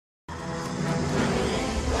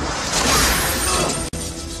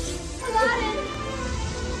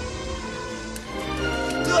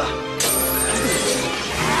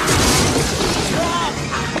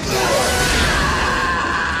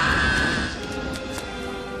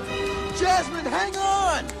Desmond, hang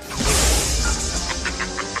on!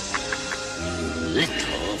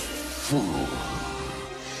 Little fool.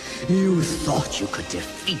 You thought you could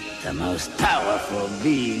defeat the most powerful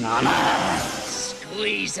being on Earth.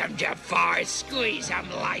 Squeeze him, Jafar. Squeeze him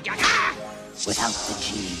like a... Ah! Without the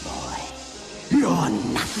genie, boy, you're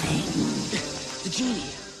nothing. The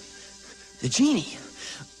genie. The genie.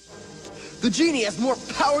 The genie has more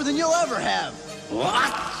power than you'll ever have.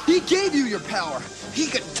 What? He gave you your power. He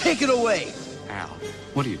could take it away. Al,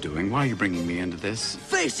 what are you doing? Why are you bringing me into this?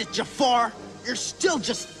 Face it, Jafar. You're still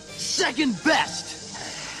just second best.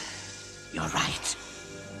 You're right.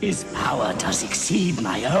 His power does exceed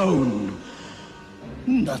my own.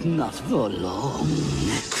 But not for long.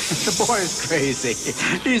 The boy is crazy.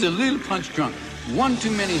 He's a little punch drunk. One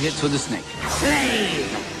too many hits with a snake. Slave!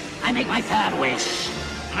 I make my third wish.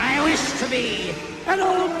 I wish to be an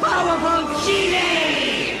all-powerful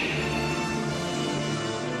genie!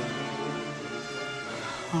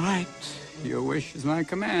 All right. Your wish is my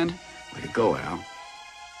command. Way to go, Al.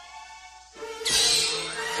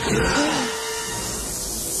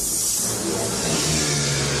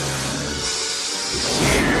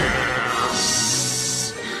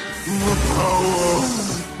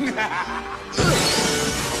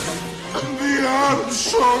 The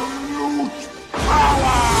absolute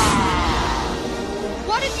power!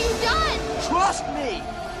 What have you done? Trust me.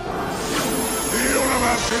 The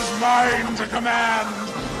universe is mine to command,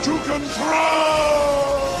 to control!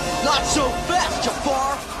 Not so fast,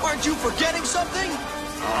 Jafar. Aren't you forgetting something?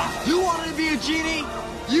 You wanted to be a genie?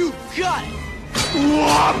 You got it.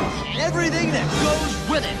 What? And everything that goes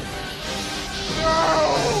with it.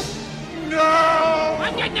 No! No!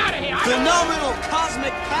 I'm getting out of here. Phenomenal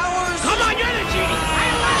cosmic powers. Come on, you're the genie.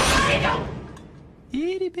 I love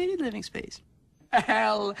you. Itty bitty living space.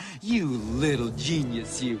 Al, you little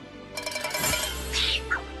genius, you.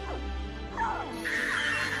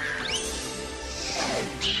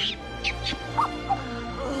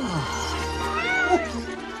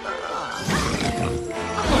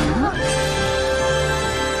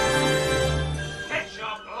 Get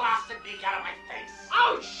your blasted beak out of my face.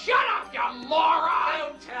 Oh, shut up, you moron.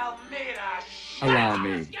 Don't tell me to shut Allow up.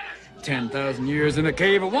 me. 10,000 years in the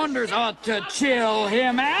Cave of Wonders ought to chill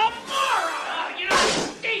him out.